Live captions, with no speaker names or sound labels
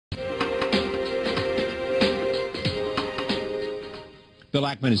Bill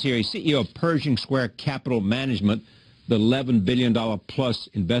Ackman is here. He's CEO of Pershing Square Capital Management. The $11 billion plus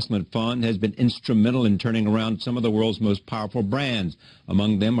investment fund has been instrumental in turning around some of the world's most powerful brands.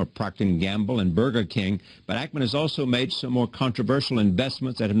 Among them are Procter & Gamble and Burger King. But Ackman has also made some more controversial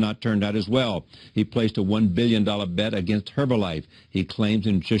investments that have not turned out as well. He placed a $1 billion bet against Herbalife. He claims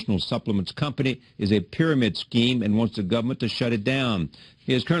the nutritional supplements company is a pyramid scheme and wants the government to shut it down.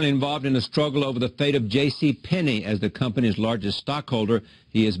 He is currently involved in a struggle over the fate of JcPenney as the company's largest stockholder.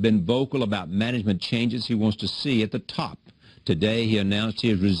 He has been vocal about management changes he wants to see at the top. Today, he announced he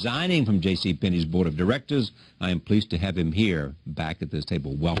is resigning from JcPenney's board of directors. I am pleased to have him here back at this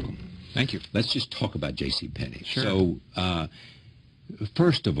table. Welcome. Thank you. Let's just talk about JcPenney. Sure. So,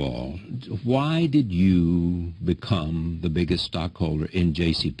 first of all, why did you become the biggest stockholder in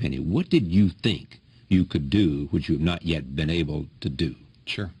JcPenney? What did you think you could do which you have not yet been able to do?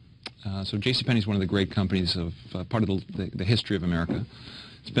 Sure. So JcPenney is one of the great companies of part of the history of America.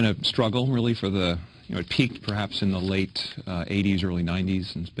 It's been a struggle, really, for the, it peaked perhaps in the late 80s, early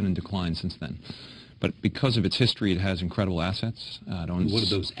 90s, and it's been in decline since then. But because of its history, it has incredible assets. What are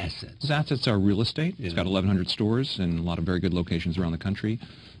those assets? Those assets are real estate. Yeah. It's got 1,100 stores in a lot of very good locations around the country.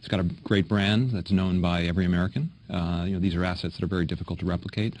 It's got a great brand that's known by every American. These are assets that are very difficult to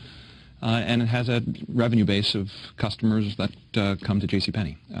replicate. And it has a revenue base of customers that come to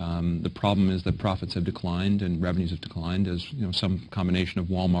JcPenney. The problem is that profits have declined and revenues have declined as some combination of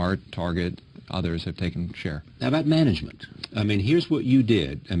Walmart, Target, others have taken share. Now about management. I mean, here's what you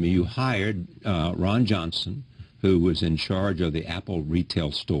did. I mean, you hired Ron Johnson, who was in charge of the Apple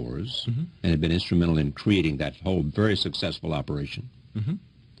retail stores and had been instrumental in creating that whole very successful operation.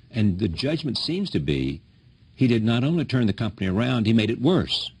 And the judgment seems to be he did not only turn the company around, he made it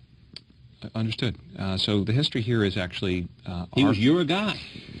worse. Understood. So the history here is actually... he was your guy.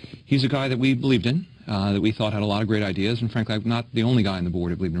 He's a guy that we believed in, that we thought had a lot of great ideas, and frankly, I'm not the only guy on the board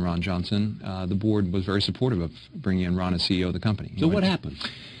who believed in Ron Johnson. The board was very supportive of bringing in Ron as CEO of the company. So what happened?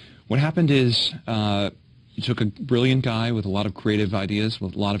 What happened is you took a brilliant guy with a lot of creative ideas,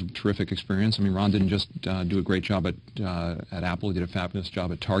 with a lot of terrific experience. I mean, Ron didn't just do a great job at Apple. He did a fabulous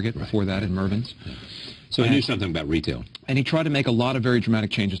job at Target before that in Mervyn's. So he knew something about retail. And he tried to make a lot of very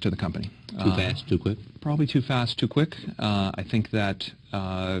dramatic changes to the company. Too fast, too quick? Probably too fast, too quick. I think that,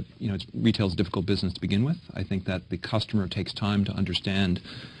 retail is a difficult business to begin with. I think that the customer takes time to understand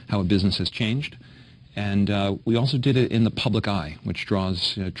how a business has changed. And we also did it in the public eye, which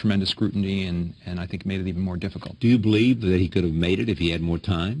draws tremendous scrutiny and I think made it even more difficult. Do you believe that he could have made it if he had more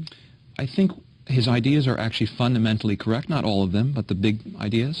time? I think his ideas are actually fundamentally correct. Not all of them, but the big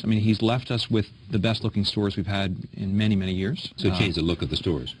ideas. I mean, he's left us with the best-looking stores we've had in many, many years. So change the look of the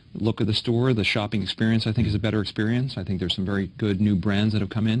stores. Look of the store, the shopping experience, I think, is a better experience. I think there's some very good new brands that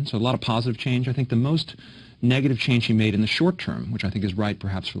have come in. So a lot of positive change. I think the most negative change he made in the short term, which I think is right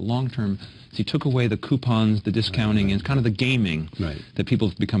perhaps for the long term, is he took away the coupons, the discounting, and kind of the gaming that people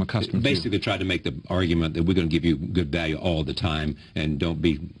have become accustomed to. Basically tried to make the argument that we're going to give you good value all the time and don't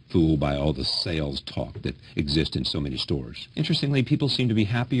be fooled by all the sales talk that exists in so many stores. Interestingly, people seem to be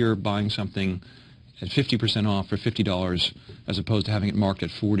happier buying something at 50% off for $50 as opposed to having it marked at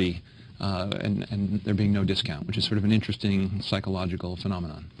 $40 and there being no discount, which is sort of an interesting psychological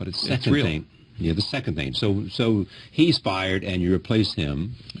phenomenon. But it's real. Yeah, the second thing. So he's fired, and you replace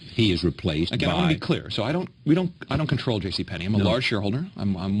him. He is replaced. Again, I want to be clear. So I don't control JcPenney. I'm a large shareholder.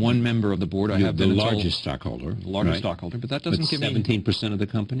 I'm one member of the board. I have the largest stockholder. The largest stockholder, but that doesn't give me 17% of the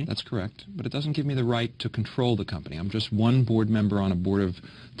company. That's correct, but it doesn't give me the right to control the company. I'm just one board member on a board of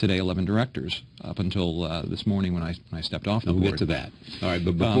today 11 directors up until this morning when I stepped off the board. We'll get to that. All right,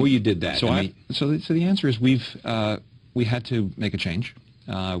 but before you did that, so the answer is we had to make a change.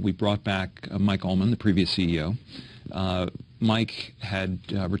 We brought back Mike Ullman, the previous CEO. Mike had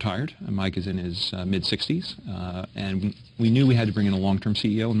retired. Mike is in his mid-60s, and we knew we had to bring in a long-term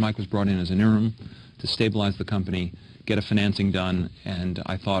CEO, and Mike was brought in as an interim to stabilize the company, get a financing done, and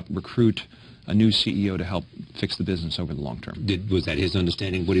I thought recruit a new CEO to help fix the business over the long term. Was that his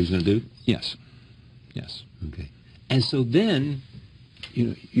understanding of what he was going to do? Yes. Yes. Okay. And so then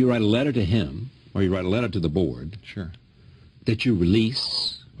you write a letter to him, or you write a letter to the board. Sure. That you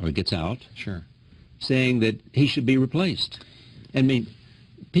release, or gets out, sure, saying that he should be replaced. I mean,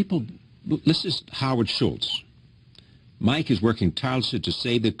 this is Howard Schultz. Mike is working tirelessly to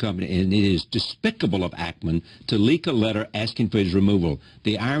save the company, and it is despicable of Ackman to leak a letter asking for his removal.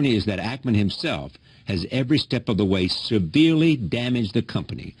 The irony is that Ackman himself has every step of the way severely damaged the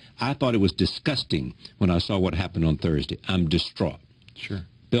company. I thought it was disgusting when I saw what happened on Thursday. I'm distraught. Sure.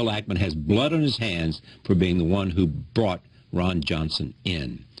 Bill Ackman has blood on his hands for being the one who brought Ron Johnson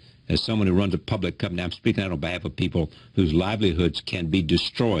in. as someone who runs a public company, I'm speaking out on behalf of people whose livelihoods can be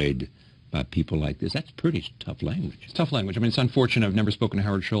destroyed by people like this. That's pretty tough language. It's tough language. I mean, it's unfortunate. I've never spoken to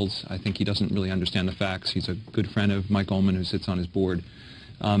Howard Schultz. I think he doesn't really understand the facts. He's a good friend of Mike Ullman, who sits on his board.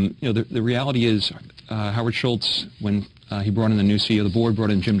 The reality is Howard Schultz, when he brought in the new CEO of the board,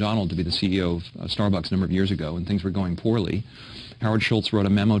 brought in Jim Donald to be the CEO of Starbucks a number of years ago, and things were going poorly. Howard Schultz wrote a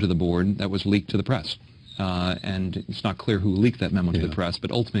memo to the board that was leaked to the press. And it's not clear who leaked that memo to the press,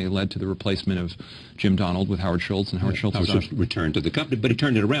 but ultimately it led to the replacement of Jim Donald with Howard Schultz, and Howard Schultz returned to the company, but he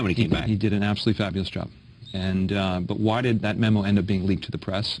turned it around when he came back. He did an absolutely fabulous job. And but why did that memo end up being leaked to the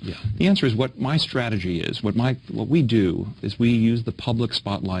press? Yeah. The answer is what my strategy is. What we do is we use the public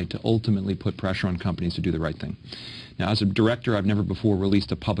spotlight to ultimately put pressure on companies to do the right thing. Now, as a director, I've never before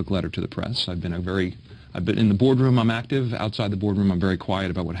released a public letter to the press. I've been in the boardroom, I'm active. Outside the boardroom, I'm very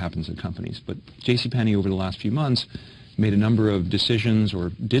quiet about what happens at companies. But JcPenney, over the last few months, made a number of decisions, or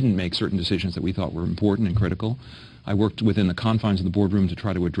didn't make certain decisions that we thought were important and critical. I worked within the confines of the boardroom to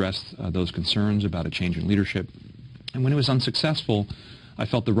try to address those concerns about a change in leadership. And when it was unsuccessful, I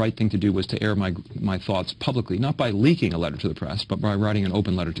felt the right thing to do was to air my thoughts publicly, not by leaking a letter to the press, but by writing an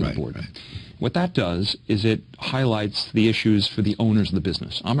open letter to the board. Right. What that does is it highlights the issues for the owners of the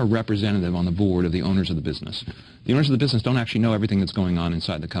business. I'm a representative on the board of the owners of the business. The owners of the business don't actually know everything that's going on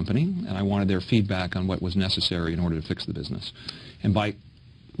inside the company, and I wanted their feedback on what was necessary in order to fix the business. And by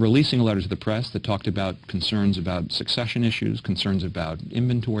releasing a letter to the press that talked about concerns about succession issues, concerns about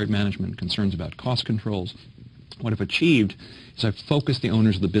inventory management, concerns about cost controls, what I've achieved is I've focused the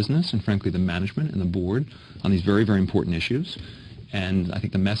owners of the business and, frankly, the management and the board on these very, very important issues. And I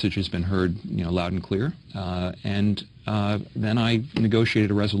think the message has been heard, loud and clear. Then I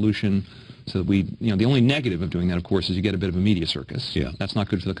negotiated a resolution so that we, the only negative of doing that, of course, is you get a bit of a media circus. Yeah. That's not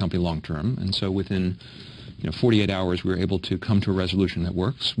good for the company long term. And so within 48 hours, we were able to come to a resolution that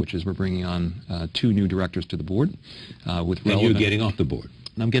works, which is we're bringing on 2 new directors to the board. And you're getting off the board.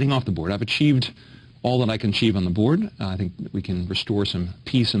 And I'm getting off the board. I've achieved all that I can achieve on the board. I think that we can restore some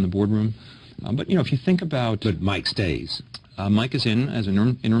peace in the boardroom. But if you think about... But Mike stays. Mike is in as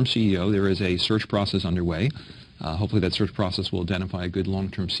an interim CEO. There is a search process underway. Hopefully that search process will identify a good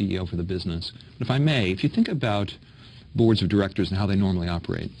long-term CEO for the business. But if I may, if you think about boards of directors and how they normally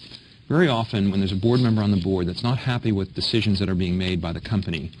operate, very often when there's a board member on the board that's not happy with decisions that are being made by the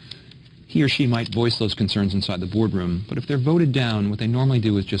company, he or she might voice those concerns inside the boardroom, but if they're voted down, what they normally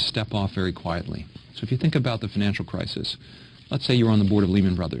do is just step off very quietly. So if you think about the financial crisis, let's say you were on the board of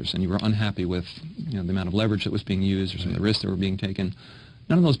Lehman Brothers and you were unhappy with the amount of leverage that was being used or some of the risks that were being taken.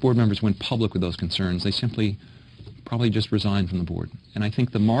 None of those board members went public with those concerns. They simply probably just resigned from the board. And I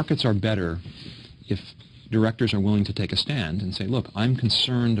think the markets are better if directors are willing to take a stand and say, look, I'm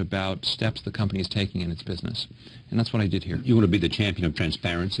concerned about steps the company is taking in its business. And that's what I did here. You want to be the champion of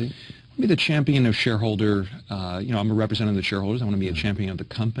transparency? I want to be the champion of shareholder. I'm a representative of the shareholders. I want to be a champion of the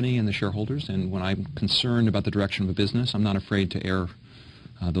company and the shareholders. And when I'm concerned about the direction of a business, I'm not afraid to air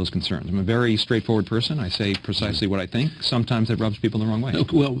those concerns. I'm a very straightforward person. I say precisely what I think. Sometimes that rubs people the wrong way.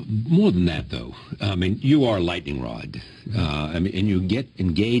 Well, more than that, though. I mean, you are a lightning rod. And you get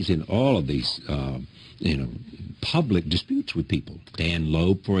engaged in all of these public disputes with people. Dan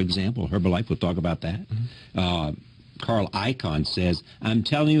Loeb, for example, Herbalife, we'll talk about that. Carl Icahn says, I'm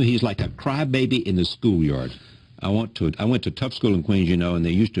telling you, he's like a crybaby in the schoolyard. I went to tough school in Queens, and they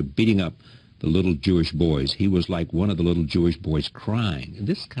used to beating up the little Jewish boys. He was like one of the little Jewish boys crying.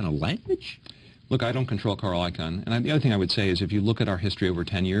 This kind of language? Look, I don't control Carl Icahn. And the other thing I would say is if you look at our history over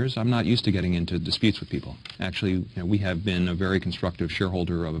 10 years, I'm not used to getting into disputes with people. Actually, we have been a very constructive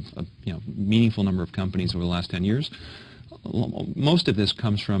shareholder of a meaningful number of companies over the last 10 years. Most of this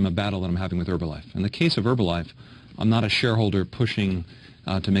comes from a battle that I'm having with Herbalife. In the case of Herbalife, I'm not a shareholder pushing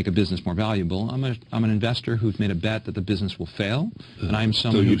to make a business more valuable. I'm an investor who's made a bet that the business will fail, and I'm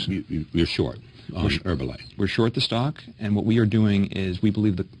someone who's... You're short on Herbalife. We're short the stock, and what we are doing is we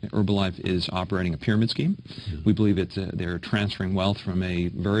believe that Herbalife is operating a pyramid scheme. We believe they're transferring wealth from a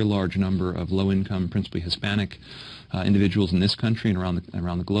very large number of low-income, principally Hispanic individuals in this country and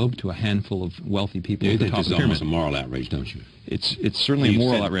around the globe to a handful of wealthy people at the top of the pyramid. It's almost a moral outrage, don't you? It's certainly a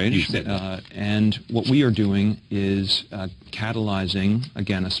moral outrage. You said that. And what we are doing is catalyzing,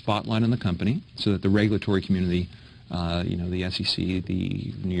 again, a spotlight on the company so that the regulatory community, the SEC,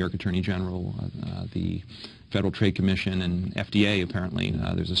 the New York Attorney General, the Federal Trade Commission, and FDA, apparently,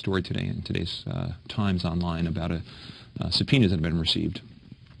 there's a story today in today's Times online about subpoenas that have been received.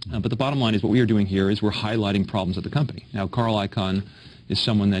 But the bottom line is what we are doing here is we're highlighting problems at the company. Now, Carl Icahn is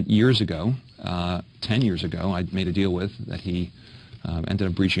someone that years ago, 10 years ago, I made a deal with that he ended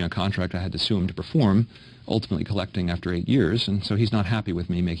up breaching a contract I had to sue him to perform, ultimately collecting after 8 years. And so he's not happy with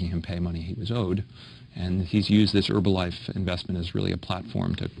me making him pay money he was owed. And he's used this Herbalife investment as really a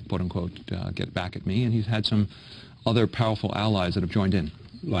platform to, quote unquote, get back at me. And he's had some other powerful allies that have joined in.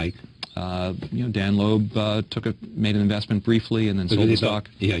 Like? Dan Loeb made an investment briefly and then sold the stock.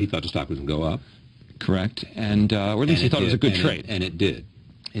 Yeah, he thought the stock was going to go up. Correct. And, or at least he thought it was a good trade. And it did.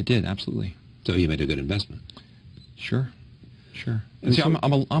 It did, absolutely. So he made a good investment. Sure. And see,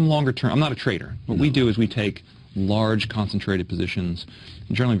 I'm longer term. I'm not a trader. What we do is we take large concentrated positions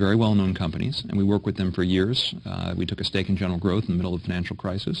in generally very well-known companies, and we work with them for years. We took a stake in General Growth in the middle of the financial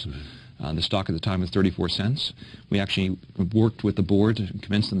crisis. The stock at the time was 34 cents. We actually worked with the board to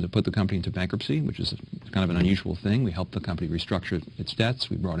convince them to put the company into bankruptcy, which is kind of an unusual thing. We helped the company restructure its debts.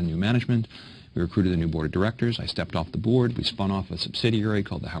 We brought in new management. We recruited a new board of directors. I stepped off the board. We spun off a subsidiary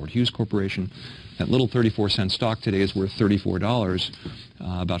called the Howard Hughes Corporation. That little 34-cent stock today is worth $34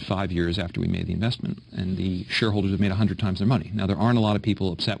 about 5 years after we made the investment. And the shareholders have made 100 times their money. Now, there aren't a lot of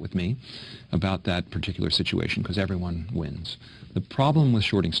people upset with me about that particular situation because everyone wins. The problem with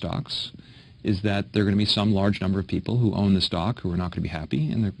shorting stocks is that there are going to be some large number of people who own the stock who are not going to be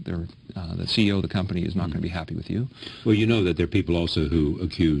happy, and the CEO of the company is not going to be happy with you. Well, you know that there are people also who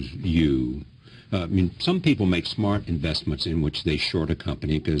accuse you. Some people make smart investments in which they short a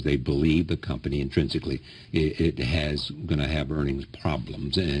company because they believe the company intrinsically it has going to have earnings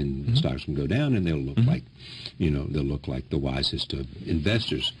problems, and stocks can go down, and they'll look like, they'll look like the wisest of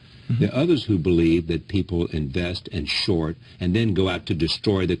investors. There are others who believe that people invest and short and then go out to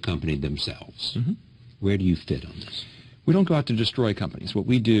destroy the company themselves. Where do you fit on this? We don't go out to destroy companies. What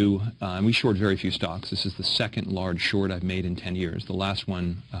we do, and we short very few stocks. This is the second large short I've made in 10 years. The last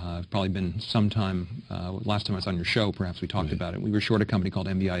one probably been sometime, last time I was on your show, perhaps we talked about it. We were short a company called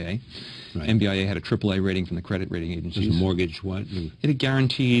MBIA. MBIA had a AAA rating from the credit rating agencies. It was a mortgage what? It had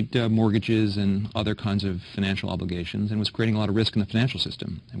guaranteed mortgages and other kinds of financial obligations and was creating a lot of risk in the financial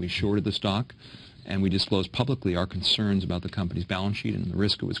system. And we shorted the stock, and we disclosed publicly our concerns about the company's balance sheet and the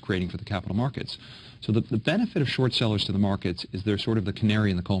risk it was creating for the capital markets. So the benefit of short sellers to the markets is they're sort of the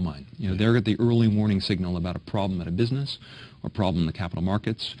canary in the coal mine. They're at the early warning signal about a problem at a business or a problem in the capital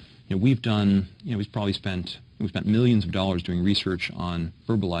markets. We've probably spent millions of dollars doing research on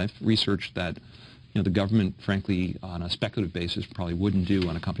Herbalife, research that the government, frankly, on a speculative basis, probably wouldn't do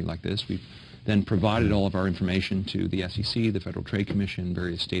on a company like this. We've then provided all of our information to the SEC, the Federal Trade Commission,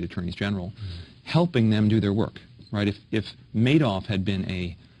 various state attorneys general, helping them do their work. Right? If Madoff had been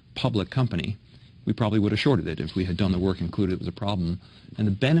a public company, we probably would have shorted it if we had done the work, included it was a problem. And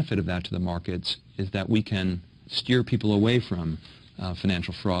the benefit of that to the markets is that we can steer people away from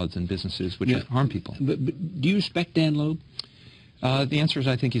financial frauds and businesses which harm people. But do you respect Dan Loeb? The answer is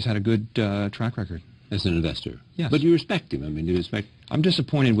I think he's had a good track record. As an investor? Yes. But you respect him. Do you respect... I'm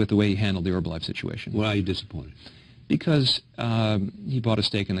disappointed with the way he handled the Herbalife situation. Why are you disappointed? Because he bought a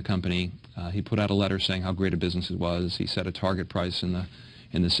stake in the company. He put out a letter saying how great a business it was. He set a target price in the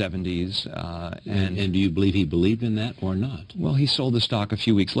 70s. And do you believe he believed in that or not? Well, he sold the stock a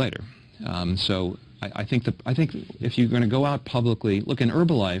few weeks later. So I think if you're going to go out publicly, look, in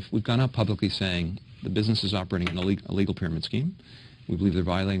Herbalife, we've gone out publicly saying the business is operating in a legal pyramid scheme. We believe they're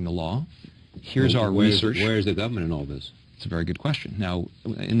violating the law. Here's our research. Where is the government in all this? It's a very good question. Now,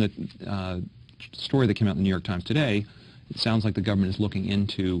 in the story that came out in the New York Times today, it sounds like the government is looking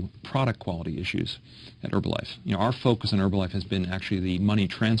into product quality issues at Herbalife. Our focus on Herbalife has been actually the money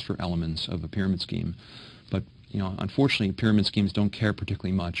transfer elements of a pyramid scheme. But, unfortunately, pyramid schemes don't care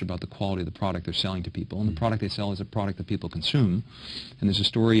particularly much about the quality of the product they're selling to people. And the product they sell is a product that people consume. And there's a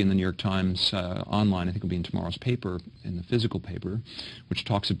story in the New York Times online, I think it'll be in tomorrow's paper, in the physical paper, which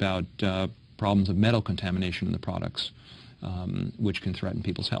talks about problems of metal contamination in the products, which can threaten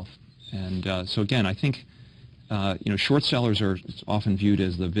people's health. And so again, I think short sellers are often viewed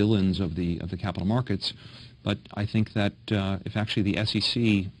as the villains of the capital markets, but I think that if actually the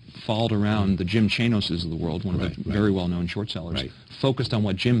SEC followed around the Jim Chanoses of the world, one of the very well-known short sellers, focused on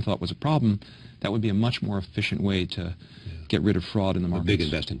what Jim thought was a problem, that would be a much more efficient way to get rid of fraud in the markets. A big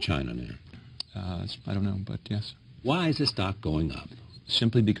invest in China now. I don't know, but yes. Why is the stock going up?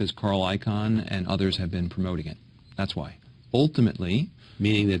 Simply because Carl Icahn and others have been promoting it. That's why. Ultimately...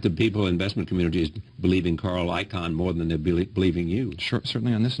 Meaning that the people in the investment community is believing Carl Icahn more than they're believing you. Sure,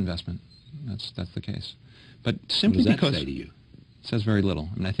 certainly on this investment. That's the case. But simply what does because... that say to you? It says very little.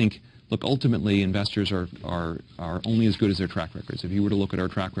 I think, look, ultimately investors are only as good as their track records. If you were to look at our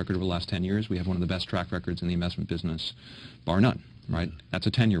track record over the last 10 years, we have one of the best track records in the investment business, bar none, right? That's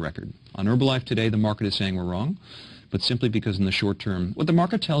a 10-year record. On Herbalife today, the market is saying we're wrong, but simply because in the short term, what the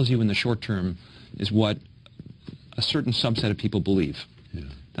market tells you in the short term is what a certain subset of people believe. Yeah.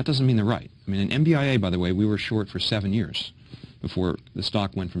 That doesn't mean they're right. I mean, in MBIA, by the way, we were short for 7 years before the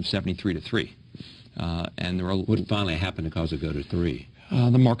stock went from 73 to 3. And there were What finally happened to cause it to go to 3?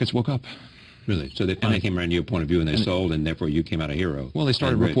 The markets woke up. Really? So they finally came around to your point of view and they sold, and therefore you came out a hero. Well, they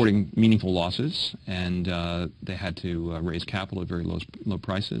started reporting meaningful losses, and they had to raise capital at very low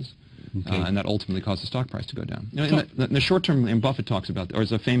prices. Okay. And that ultimately caused the stock price to go down. You know, in the short term, and Buffett talks about, or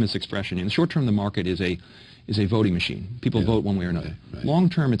there's a famous expression, in the short term the market is a voting machine. People vote one way or another. Right. Long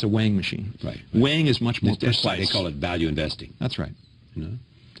term, it's a weighing machine. Right. Weighing is much more precise. That's why they call it value investing. That's right. You know?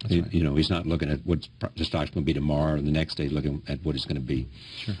 That's right. You know, he's not looking at what the stock's going to be tomorrow, and the next day looking at what it's going to be.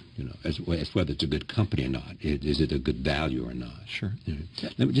 Sure. You know, as whether it's a good company or not. Is it a good value or not? Sure. You know,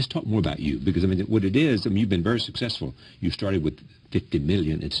 let me just talk more about you, because I mean, what it is. I mean, you've been very successful. You started with 50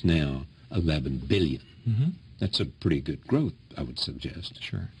 million. It's now 11 billion. Mm-hmm. That's a pretty good growth, I would suggest.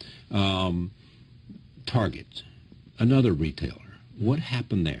 Sure. Target, another retailer. What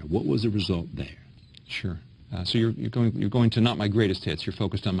happened there? What was the result there? Sure. So you're going to not my greatest hits. You're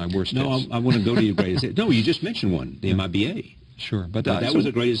focused on my worst hits. No, I want to go to your greatest hit. No, you just mentioned one, the MIBA. Sure, but that was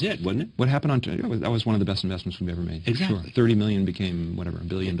the greatest hit, wasn't it? What happened on that was one of the best investments we've ever made. Exactly. Sure. 30 million became whatever, a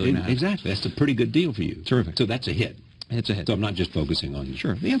billion and a half. Exactly. That's a pretty good deal for you. Terrific. So that's a hit. It's a hit. So I'm not just focusing on.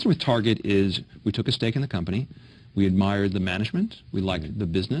 Sure. The answer with Target is we took a stake in the company. We admired the management. We liked the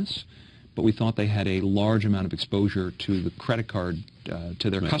business. But we thought they had a large amount of exposure to the credit card, to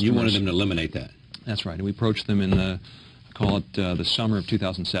their customers. You wanted them to eliminate that. That's right. And we approached them in the, call it the summer of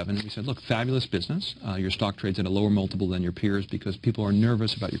 2007. And we said, look, fabulous business. Your stock trades at a lower multiple than your peers because people are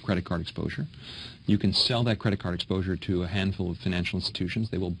nervous about your credit card exposure. You can sell that credit card exposure to a handful of financial institutions.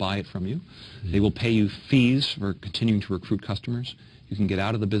 They will buy it from you. They will pay you fees for continuing to recruit customers. You can get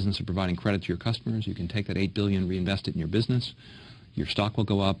out of the business of providing credit to your customers. You can take that $8 billion, reinvest it in your business. Your stock will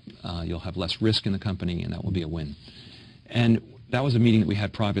go up. You'll have less risk in the company, and that will be a win. And that was a meeting that we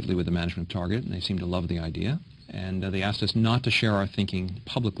had privately with the management of Target, and they seemed to love the idea. And they asked us not to share our thinking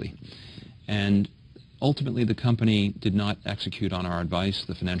publicly. And ultimately, the company did not execute on our advice.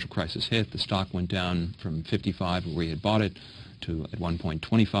 The financial crisis hit. The stock went down from 55, where we had bought it, to at one point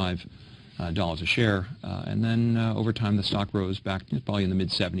 $25 a share. And then over time, the stock rose back, probably in the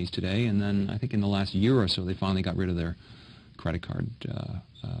mid-70s today. And then I think in the last year or so, they finally got rid of their credit card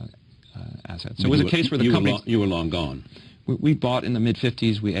assets. So it was a case where the company... You were long gone. We bought in the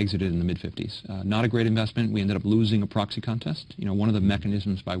mid-50s. We exited in the mid-50s. Not a great investment. We ended up losing a proxy contest. You know, one of the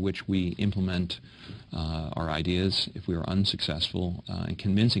mechanisms by which we implement our ideas, if we are unsuccessful in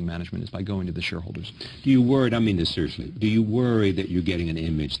convincing management, is by going to the shareholders. Do you worry, I mean this seriously, do you worry that you're getting an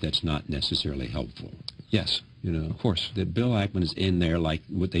image that's not necessarily helpful? Yes. You know, of course. That Bill Ackman is in there like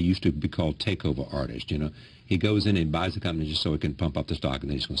what they used to be called takeover artist, you know. He goes in and buys the company just so he can pump up the stock, and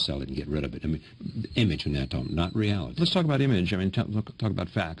then he's going to sell it and get rid of it. I mean, the image in that tone, not reality. Let's talk about image. I mean, talk about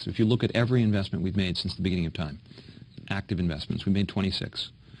facts. If you look at every investment we've made since the beginning of time, active investments, we made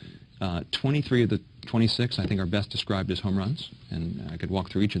 26. 23 of the 26, I think, are best described as home runs, and I could walk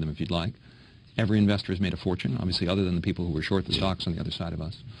through each of them if you'd like. Every investor has made a fortune, obviously, other than the people who were short the stocks on the other side of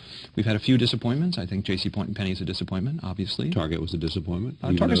us. We've had a few disappointments. I think JcPenney is a disappointment, obviously. Target was a disappointment.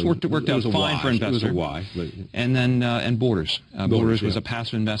 Target's worked out fine for investors. It was a why. But... And then and Borders. Borders was yeah. a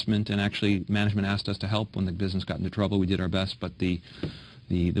passive investment, and actually management asked us to help when the business got into trouble. We did our best, but the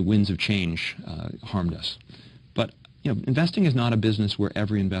winds of change harmed us. But you know, investing is not a business where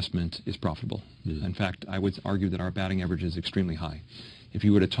every investment is profitable. Yeah. In fact, I would argue that our batting average is extremely high. If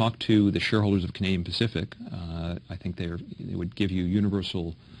you were to talk to the shareholders of Canadian Pacific, I think they would give you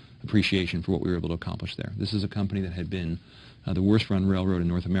universal appreciation for what we were able to accomplish there. This is a company that had been the worst-run railroad in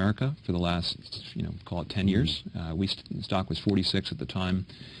North America for the last, call it 10 years. The stock was 46 at the time.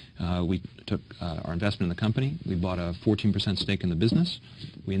 We took our investment in the company. We bought a 14% stake in the business.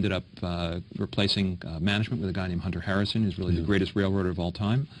 We ended up replacing management with a guy named Hunter Harrison, who's really the greatest railroader of all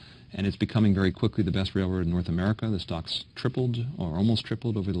time. And it's becoming very quickly the best railroad in North America. The stock's tripled or almost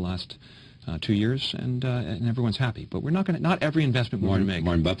tripled over the last 2 years, and everyone's happy. But we're not going to. Not every investment we're going to make.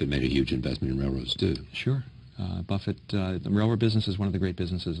 Warren Buffett made a huge investment in railroads too. Sure, Buffett. The railroad business is one of the great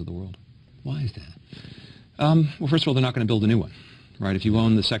businesses of the world. Why is that? Well, first of all, they're not going to build a new one. Right, if you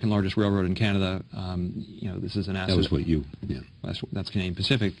own the second largest railroad in Canada, this is an asset. That was what you, yeah. That's Canadian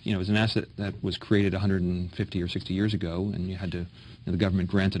Pacific. You know, it was an asset that was created 150 or 60 years ago, and you had to. The government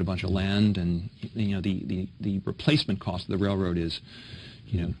granted a bunch of land, and the replacement cost of the railroad is,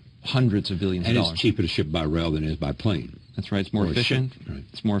 hundreds of billions of dollars. And it's cheaper to ship by rail than it is by plane. That's right. It's more efficient. Right.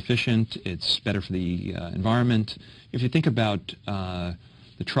 It's more efficient. It's better for the environment. If you think about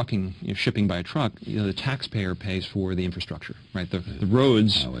the the trucking, shipping by a truck, the taxpayer pays for the infrastructure, right? The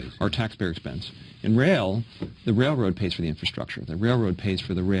roads are taxpayer expense. In rail, the railroad pays for the infrastructure. The railroad pays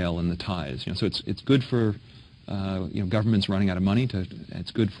for the rail and the ties. So it's good for governments running out of money. It's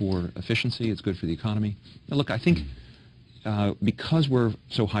good for efficiency. It's good for the economy. Now, look, I think because we're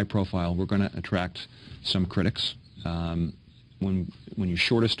so high profile, we're going to attract some critics. When you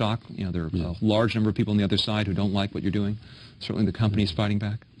short a stock, there are a large number of people on the other side who don't like what you're doing. Certainly the company's fighting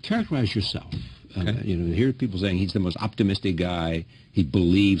back. Characterize yourself. Okay. Here people saying he's the most optimistic guy. He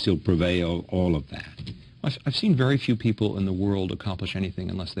believes he'll prevail, all of that. I've seen very few people in the world accomplish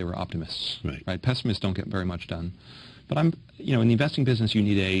anything unless they were optimists. Right. Pessimists don't get very much done. But in the investing business, you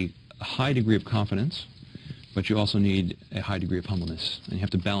need a high degree of confidence, but you also need a high degree of humbleness. And you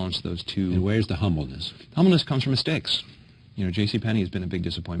have to balance those two. And where's the humbleness? Humbleness comes from mistakes. JcPenney has been a big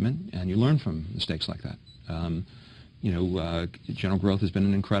disappointment, and you learn from mistakes like that. General Growth has been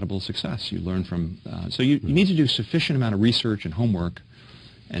an incredible success. You learn from, so you need to do sufficient amount of research and homework,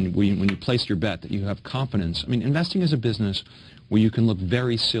 and when you place your bet that you have confidence. Investing is a business where you can look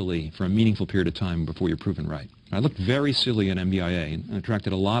very silly for a meaningful period of time before you're proven right. I looked very silly at MBIA and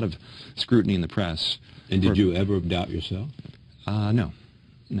attracted a lot of scrutiny in the press. And did you ever doubt yourself? No.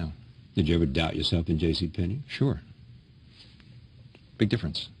 Did you ever doubt yourself in JcPenney? Sure. Big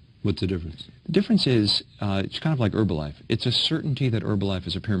difference. What's the difference? The difference is, it's kind of like Herbalife. It's a certainty that Herbalife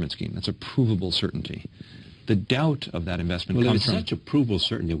is a pyramid scheme. That's a provable certainty. The doubt of that investment comes from... Well, if it's such a provable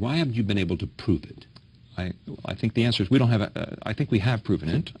certainty, why haven't you been able to prove it? I think the answer is we don't have I think we have proven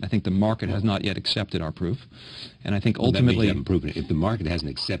it. I think the market has not yet accepted our proof. And I think ultimately... That means you haven't proven it. If the market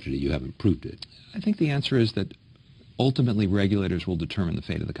hasn't accepted it, you haven't proved it. I think the answer is that ultimately regulators will determine the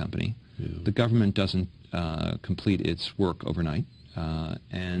fate of the company. Yeah. The government doesn't complete its work overnight.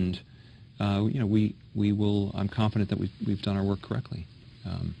 We will. I'm confident that we've done our work correctly.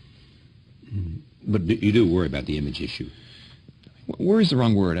 But you do worry about the image issue. Worry is the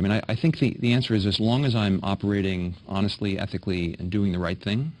wrong word. I think the answer is as long as I'm operating honestly, ethically, and doing the right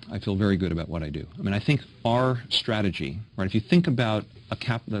thing, I feel very good about what I do. I think our strategy, right? If you think about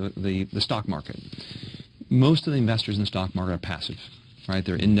the stock market, most of the investors in the stock market are passive, right?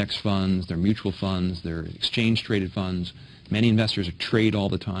 They're index funds, they're mutual funds, they're exchange-traded funds. Many investors trade all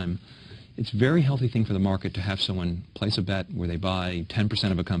the time. It's a very healthy thing for the market to have someone place a bet where they buy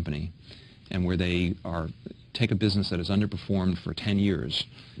 10% of a company and where they take a business that has underperformed for 10 years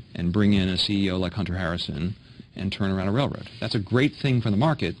and bring in a CEO like Hunter Harrison and turn around a railroad. That's a great thing for the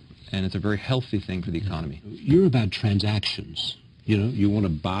market, and it's a very healthy thing for the economy. You're about transactions. You want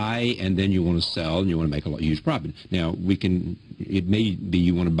to buy and then you want to sell and you want to make a huge profit. Now, it may be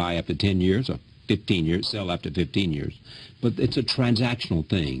you want to buy after 10 years or 15 years, sell after 15 years. But it's a transactional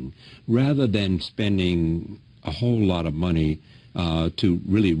thing rather than spending a whole lot of money to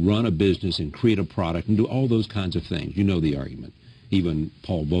really run a business and create a product and do all those kinds of things. You know the argument. Even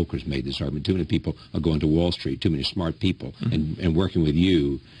Paul Volcker's made this argument. Too many people are going to Wall Street, too many smart people, and working with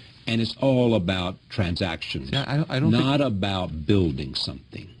you. And it's all about transactions, not about building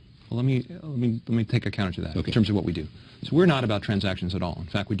something. Well, let me take a counter to that in terms of what we do. So we're not about transactions at all. In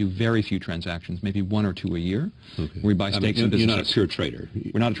fact, we do very few transactions, maybe one or two a year. Okay. We buy stakes in businesses. You're not a pure trader.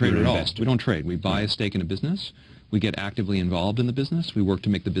 We're not a trader at all. Investor. We don't trade. We buy a stake in a business. We get actively involved in the business. We work to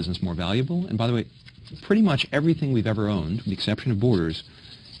make the business more valuable. And by the way, pretty much everything we've ever owned, with the exception of Borders,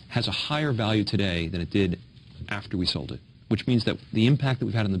 has a higher value today than it did after we sold it, which means that the impact that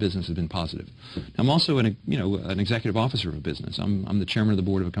we've had on the business has been positive. Now, I'm also an executive officer of a business. I'm the chairman of the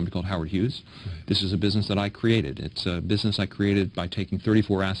board of a company called Howard Hughes. Right. This is a business that I created. It's a business I created by taking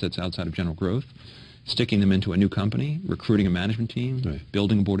 34 assets outside of General Growth, sticking them into a new company, recruiting a management team, right,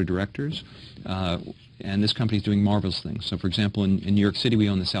 building a board of directors, and this company is doing marvelous things. So, for example, in New York City, we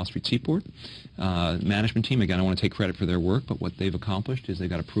own the South Street Seaport. Management team, again, I want to take credit for their work, but what they've accomplished is they've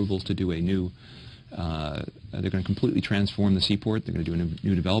got approvals to do a new they're going to completely transform the seaport. They're going to do a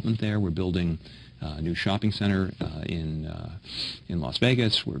new development there. We're building a new shopping center in Las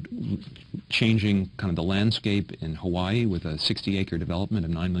Vegas. We're changing kind of the landscape in Hawaii with a 60-acre development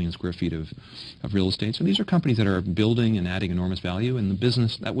of 9 million square feet of real estate. So these are companies that are building and adding enormous value, and the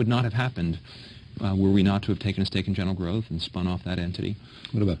business that would not have happened were we not to have taken a stake in General Growth and spun off that entity.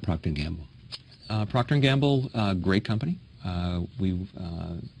 What about Procter & Gamble? Procter & Gamble, great company. We've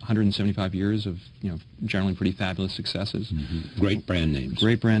 175 years of generally pretty fabulous successes. Mm-hmm. Great brand names.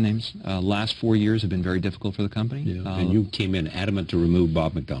 Great brand names. Last 4 years have been very difficult for the company. Yeah. And you came in adamant to remove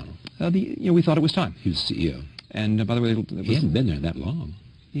Bob McDonnell. We thought it was time. He was CEO. And by the way, he hadn't been there that long.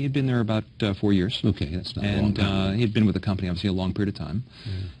 He had been there about 4 years. Okay, that's not a long time. And he had been with the company obviously a long period of time.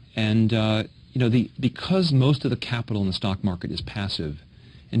 Yeah. And because most of the capital in the stock market is passive,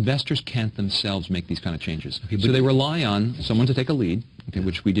 Investors can't themselves make these kind of changes. Okay, so they rely on someone to take a lead, okay,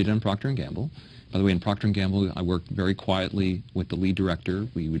 which we did in Procter & Gamble. By the way, in Procter & Gamble, I worked very quietly with the lead director.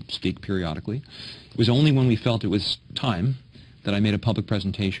 We would speak periodically. It was only when we felt it was time that I made a public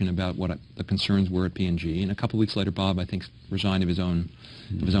presentation about what the concerns were at P&G. And a couple of weeks later, Bob, I think, resigned of his own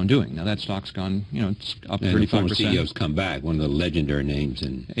doing. Now that stock's gone, it's up 35%. And the former CEO's come back, one of the legendary names.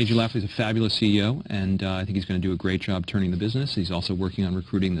 A.J. Lafley's a fabulous CEO, and I think he's going to do a great job turning the business. He's also working on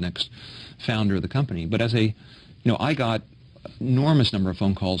recruiting the next founder of the company. But as I got enormous number of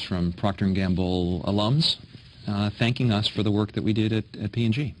phone calls from Procter & Gamble alums thanking us for the work that we did at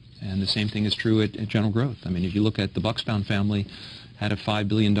P&G. And the same thing is true at General Growth. I mean, if you look at the Buxbaum family, had a $5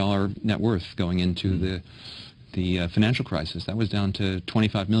 billion net worth going into the financial crisis. That was down to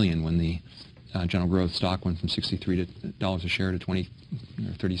 $25 million when the General Growth stock went from $63 a share to 20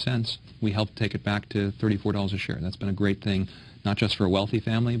 or 30 cents. We helped take it back to $34 a share. That's been a great thing, not just for a wealthy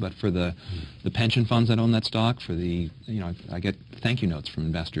family, but for the pension funds that own that stock, for I get thank you notes from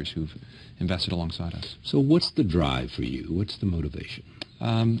investors who've invested alongside us. So what's the drive for you? What's the motivation?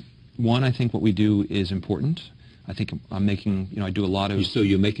 One, I think what we do is important. I think I'm making, I do a lot of... So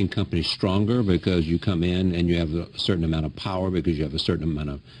you're making companies stronger because you come in and you have a certain amount of power because you have a certain amount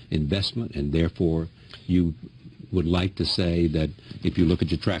of investment, and therefore you would like to say that if you look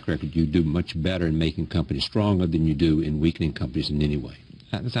at your track record, you do much better in making companies stronger than you do in weakening companies in any way.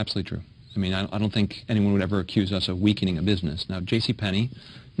 That's absolutely true. I mean, I don't think anyone would ever accuse us of weakening a business. Now, JcPenney,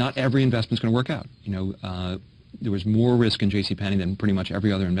 not every investment's going to work out. There was more risk in JcPenney than pretty much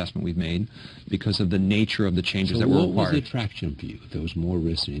every other investment we've made because of the nature of the changes that were required. What was the attraction for you? If there was more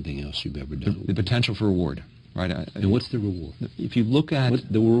risk than anything else you've ever done? The potential for reward, right? And what's the reward? If you look at...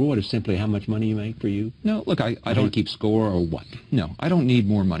 The reward is simply how much money you make for you? No, look, I don't... keep score or what? No, I don't need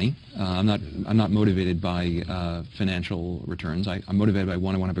more money. I'm not motivated by financial returns. I'm motivated by,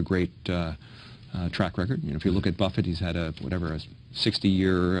 one, I want to have a great track record. If you look at Buffett, he's had a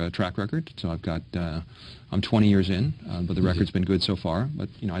 60-year track record. So I'm 20 years in, but the record's been good so far. But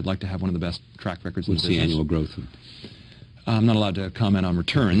I'd like to have one of the best track records in the business. What's the annual growth? I'm not allowed to comment on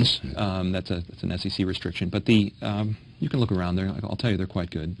returns. That's an SEC restriction. But you can look around there. I'll tell you they're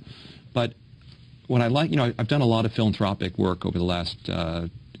quite good. But what I like, I've done a lot of philanthropic work over the last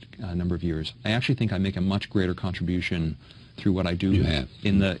number of years. I actually think I make a much greater contribution through what I do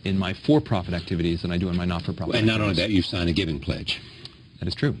in my for-profit activities than I do in my not-for-profit And activities. not only that, you sign a giving pledge. That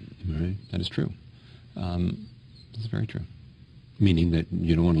is true. Right. That is true. That's very true. Meaning that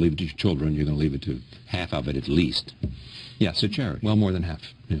you don't want to leave it to your children, you're going to leave it to half of it at least. Yes. To charity. Well more than half.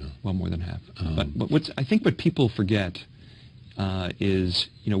 Yeah. Well more than half. But I think what people forget is,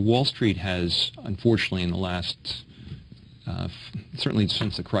 Wall Street has, unfortunately, in the last, certainly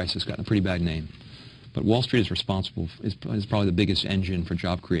since the crisis, gotten a pretty bad name. But Wall Street is probably the biggest engine for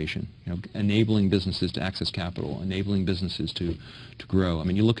job creation, enabling businesses to access capital, enabling businesses to grow. I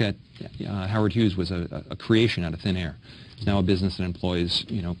mean, you look at Howard Hughes was a creation out of thin air. It's now a business that employs,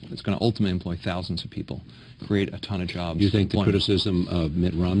 it's going to ultimately employ thousands of people, create a ton of jobs. Do you think the criticism of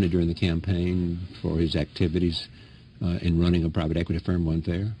Mitt Romney during the campaign for his activities in running a private equity firm went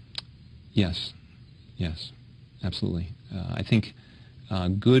there? Yes. Yes, absolutely. I think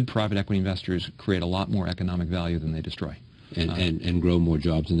good private equity investors create a lot more economic value than they destroy. And grow more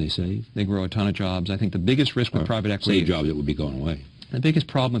jobs than they save? They grow a ton of jobs. I think the biggest risk with private equity... Save jobs that would be going away. The biggest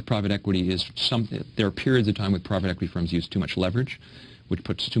problem with private equity is there are periods of time when private equity firms use too much leverage, which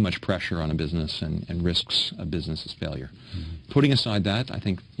puts too much pressure on a business and risks a business's failure. Mm-hmm. Putting aside that, I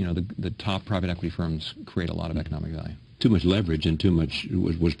think the top private equity firms create a lot of economic value. Too much leverage and too much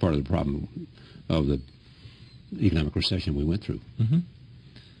was part of the problem of the economic recession we went through. Mm-hmm.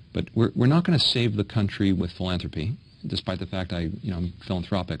 But we're not going to save the country with philanthropy, despite the fact I'm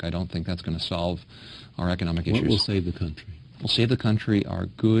philanthropic. I don't think that's going to solve our economic issues. What will save the country? What will save the country are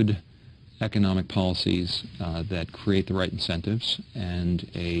good economic policies that create the right incentives and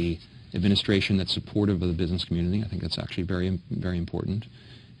a administration that's supportive of the business community. I think that's actually very, very important.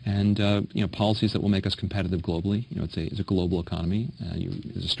 And policies that will make us competitive globally. It's a global economy.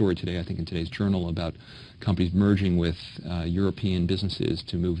 There's a story today, I think, in today's journal about companies merging with European businesses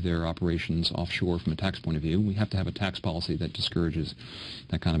to move their operations offshore from a tax point of view. We have to have a tax policy that discourages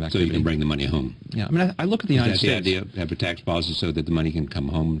that kind of activity. So you can bring the money home. Yeah, I mean, I look at the United States. Is that the idea? Have a tax policy so that the money can come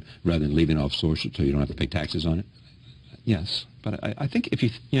home rather than leaving it offshore so you don't have to pay taxes on it? Yes, but I think if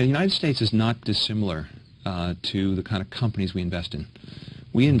the United States is not dissimilar to the kind of companies we invest in.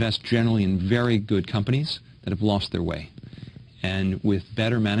 We invest generally in very good companies that have lost their way. And with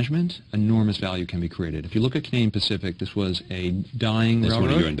better management, enormous value can be created. If you look at Canadian Pacific, this was a dying railroad. That's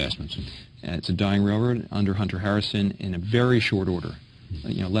one of your investments. It's a dying railroad under Hunter Harrison in a very short order.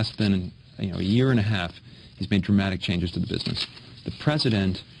 less than a year and a half, he's made dramatic changes to the business. The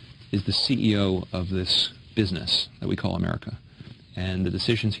president is the CEO of this business that we call America, and the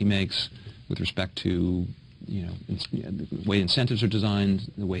decisions he makes with respect to the way incentives are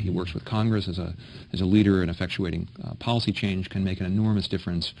designed, the way he works with Congress as a leader in effectuating policy change can make an enormous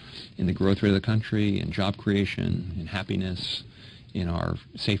difference in the growth rate of the country, in job creation, in happiness, in our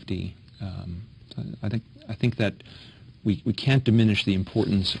safety. I think that we can't diminish the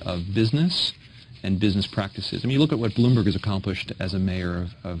importance of business and business practices. I mean, you look at what Bloomberg has accomplished as a mayor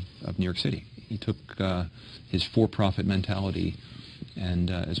of New York City. He took his for-profit mentality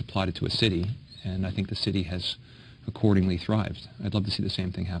and has applied it to a city, and I think the city has accordingly thrived. I'd love to see the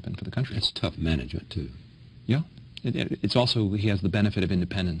same thing happen for the country. It's tough management, too. Yeah. It's also, he has the benefit of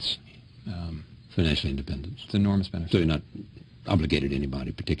independence. Financial independence. It's an enormous benefit. So you're not obligated to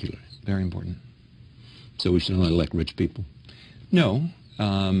anybody particularly. Very important. So we should not elect rich people? No,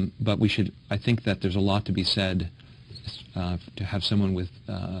 but we should. I think that there's a lot to be said to have someone with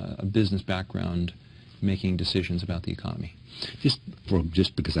a business background making decisions about the economy.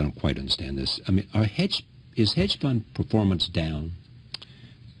 Just because I don't quite understand this, I mean, is hedge fund performance down?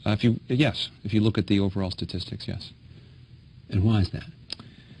 Yes, if you look at the overall statistics, yes. And why is that?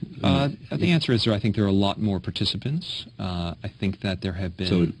 The answer is I think there are a lot more participants. I think that there have been.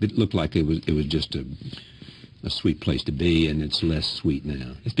 So it looked like it was just a sweet place to be, and it's less sweet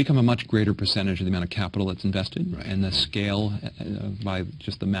now. It's become a much greater percentage of the amount of capital that's invested, right, and the scale, by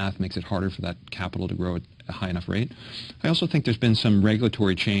just the math, makes it harder for that capital to grow at a high enough rate. I also think there's been some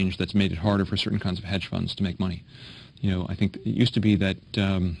regulatory change that's made it harder for certain kinds of hedge funds to make money. I think it used to be that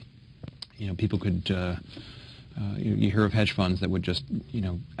people could. You hear of hedge funds that would just,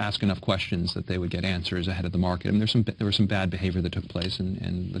 ask enough questions that they would get answers ahead of the market. I mean, there was some bad behavior that took place,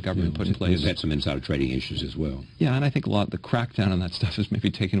 and the government put in place. We've had some insider trading issues as well. Yeah, and I think a lot of the crackdown on that stuff has maybe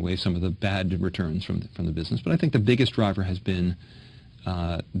taken away some of the bad returns from the business. But I think the biggest driver has been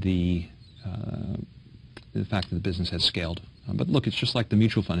the fact that the business has scaled. But look, it's just like the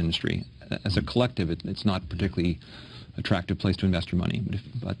mutual fund industry. As a collective, it's not particularly attractive place to invest your money,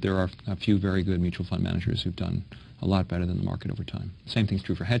 but there are a few very good mutual fund managers who've done a lot better than the market over time. Same thing's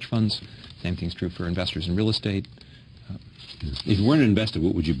true for hedge funds. Same thing's true for investors in real estate. If you weren't an investor,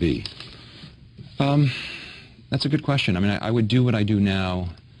 what would you be? That's a good question. I mean, I would do what I do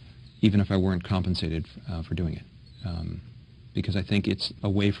now, even if I weren't compensated for doing it, because I think it's a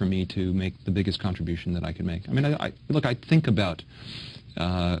way for me to make the biggest contribution that I can make. I mean, I think about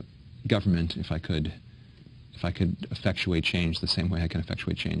government if I could effectuate change the same way I can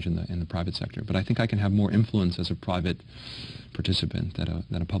effectuate change in the private sector. But I think I can have more influence as a private participant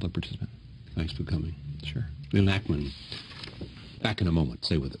than a public participant. Thanks for coming. Sure. Bill Ackman, back in a moment.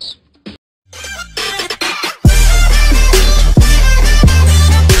 Stay with us.